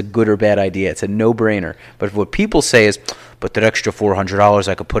whether it's a good or bad idea. It's a no-brainer. But what people say is, but that extra $400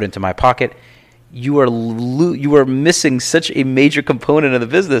 I could put into my pocket, you are missing such a major component of the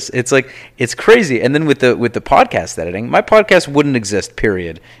business. It's like, it's crazy. And then with the podcast editing, my podcast wouldn't exist,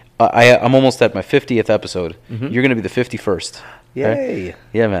 period. I'm almost at my 50th episode. You're going to be the 51st. Yay. Right?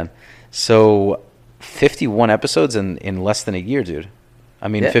 Yeah, man. So 51 episodes in less than a year, dude. I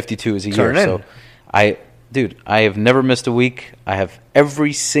mean, 52 is a year. So I have never missed a week. I have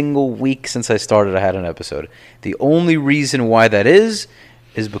every single week since I started, I had an episode. The only reason why that is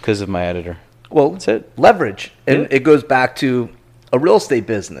because of my editor. Well, that's it. Leverage. And it goes back to a real estate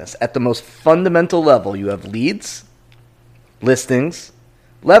business. At the most fundamental level, you have leads, listings,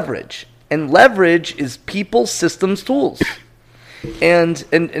 leverage. And leverage is people, systems, tools. And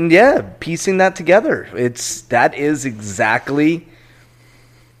piecing that together. That is exactly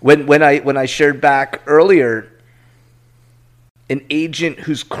when I shared back earlier, an agent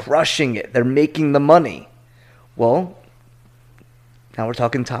who's crushing it, they're making the money. Well, now we're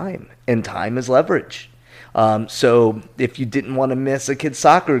talking time, and time is leverage. So if you didn't want to miss a kid's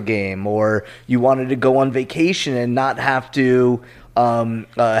soccer game, or you wanted to go on vacation and not have to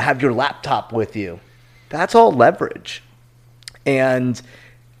have your laptop with you, that's all leverage. And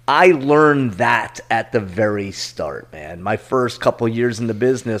I learned that at the very start, man. My first couple years in the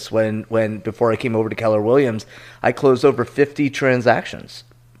business, before I came over to Keller Williams, I closed over 50 transactions.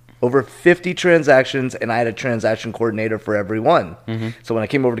 Over 50 transactions, and I had a transaction coordinator for every one. Mm-hmm. So when I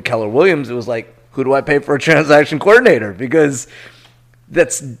came over to Keller Williams, it was like, who do I pay for a transaction coordinator? Because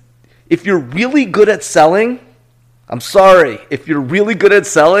if you're really good at selling, I'm sorry, if you're really good at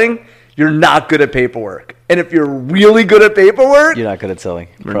selling, you're not good at paperwork. And if you're really good at paperwork, you're not good at selling.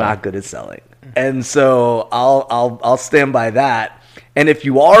 You're not good at selling. And so I'll stand by that. And if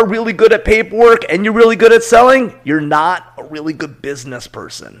you are really good at paperwork and you're really good at selling, you're not a really good business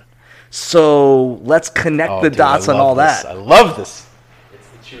person. So let's connect the dots on all that. I love this. It's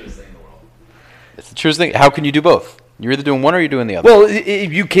the truest thing in the world. It's the truest thing. How can you do both? You're either doing one or you're doing the other. Well,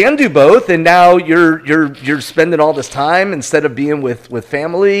 you can do both, and now you're spending all this time instead of being with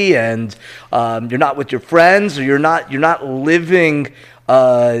family, and you're not with your friends, or you're not living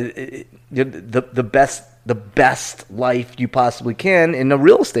the best life you possibly can in a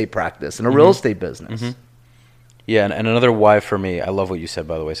real estate practice, in a real estate business. Mm-hmm. Yeah, and another why for me. I love what you said,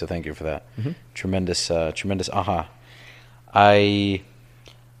 by the way. So thank you for that. Mm-hmm. Tremendous aha.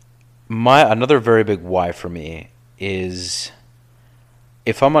 Another very big why for me is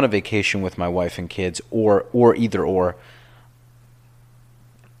if I'm on a vacation with my wife and kids, or either or,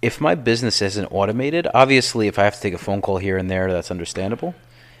 if my business isn't automated, obviously if I have to take a phone call here and there, that's understandable.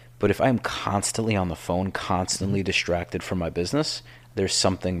 But if I'm constantly on the phone, constantly distracted from my business, there's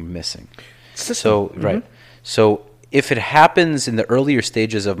something missing. So, mm-hmm. Right. So if it happens in the earlier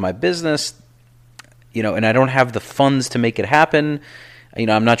stages of my business, and I don't have the funds to make it happen,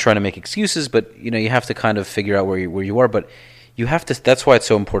 I'm not trying to make excuses, but you have to kind of figure out where you are. But you have to. That's why it's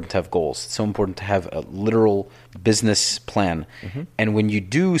so important to have goals. It's so important to have a literal business plan. Mm-hmm. And when you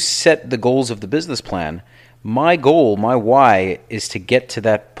do set the goals of the business plan, my goal, my why, is to get to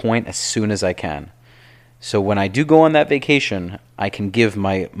that point as soon as I can. So when I do go on that vacation, I can give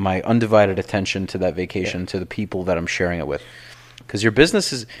my undivided attention to that vacation, to the people that I'm sharing it with. Because your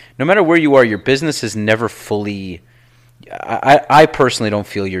business is, no matter where you are, your business is never fully. I personally don't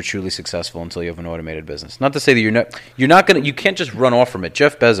feel you're truly successful until you have an automated business. Not to say that you can't just run off from it.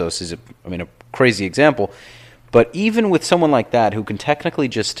 Jeff Bezos is a crazy example, but even with someone like that who can technically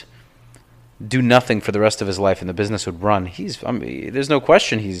just do nothing for the rest of his life and the business would run, there's no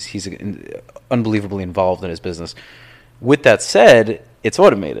question he's unbelievably involved in his business. With that said, it's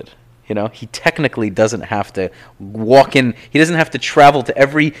automated. He technically doesn't have to walk in. He doesn't have to travel to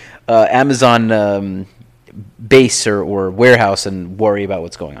every Amazon base or warehouse and worry about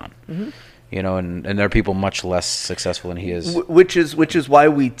what's going on. Mm-hmm. And there are people much less successful than he is. Which is why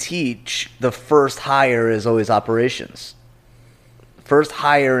we teach the first hire is always operations. First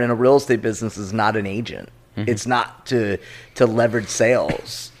hire in a real estate business is not an agent. Mm-hmm. It's not to leverage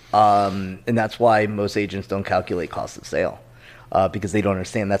sales. And that's why most agents don't calculate cost of sale. Because they don't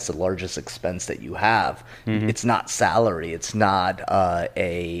understand that's the largest expense that you have. Mm-hmm. It's not salary. It's not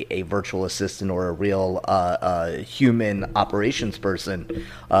a virtual assistant or a real human operations person,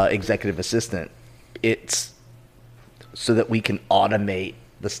 executive assistant. It's so that we can automate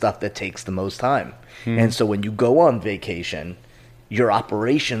the stuff that takes the most time. Mm-hmm. And so when you go on vacation, your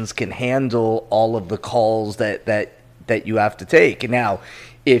operations can handle all of the calls that you have to take. And now,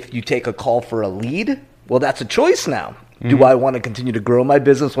 if you take a call for a lead, well, that's a choice now. Mm-hmm. Do I want to continue to grow my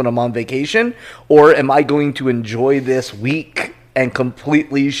business when I'm on vacation? Or am I going to enjoy this week and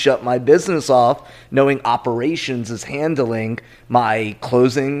completely shut my business off, knowing operations is handling my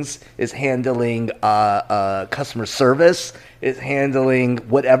closings, is handling customer service, is handling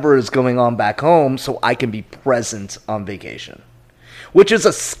whatever is going on back home so I can be present on vacation, which is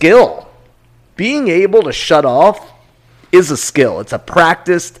a skill. Being able to shut off is a skill. It's a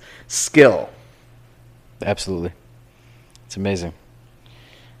practiced skill. Absolutely. It's amazing.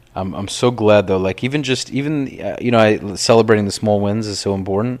 I'm so glad though. Like even celebrating the small wins is so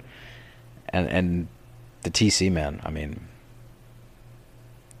important, and the TC, man.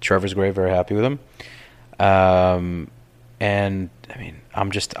 Trevor's great. Very happy with him. And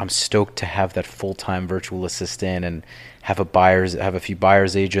I'm stoked to have that full-time virtual assistant and have a few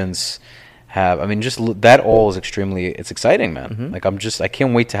buyers agents. That all is it's exciting, man. Mm-hmm. I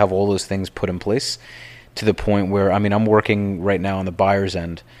can't wait to have all those things put in place. To the point where, I'm working right now on the buyer's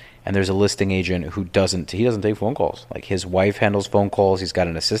end, and there's a listing agent who doesn't take phone calls. Like his wife handles phone calls. He's got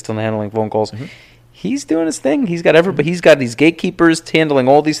an assistant handling phone calls. Mm-hmm. He's doing his thing. He's got everybody. He's got these gatekeepers handling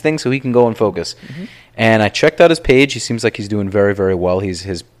all these things so he can go and focus. Mm-hmm. And I checked out his page. He seems like he's doing very, very well.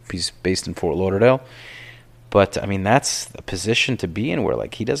 He's based in Fort Lauderdale. But I mean, that's a position to be in where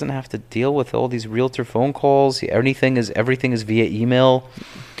like he doesn't have to deal with all these realtor phone calls. Everything is via email.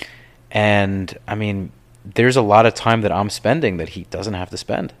 And I mean, there's a lot of time that I'm spending that he doesn't have to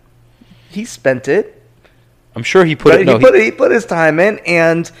spend. He spent it. I'm sure he put it. No, he put his time in,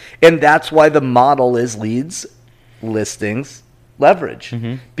 and that's why the model is leads, listings, leverage,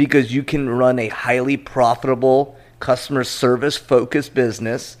 because you can run a highly profitable customer service focused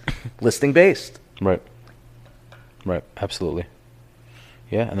business, listing based. Right. Absolutely.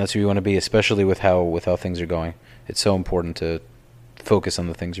 Yeah, and that's where you want to be, especially with how things are going. It's so important to focus on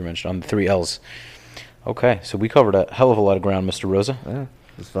the things you mentioned, on the 3 L's. Okay, so we covered a hell of a lot of ground, Mr. Rosa. Yeah, it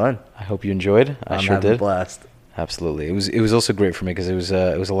was fun. I hope you enjoyed. I sure did. A blast. Absolutely. It was also great for me because it was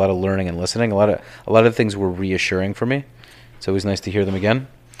a lot of learning and listening. A lot of things were reassuring for me. It's always nice to hear them again.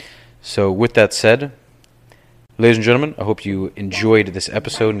 So with that said, ladies and gentlemen, I hope you enjoyed this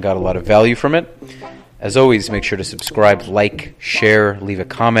episode and got a lot of value from it. As always, make sure to subscribe, like, share, leave a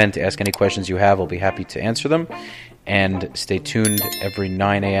comment, ask any questions you have. I'll be happy to answer them. And stay tuned every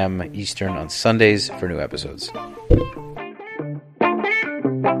 9 a.m. Eastern on Sundays for new episodes.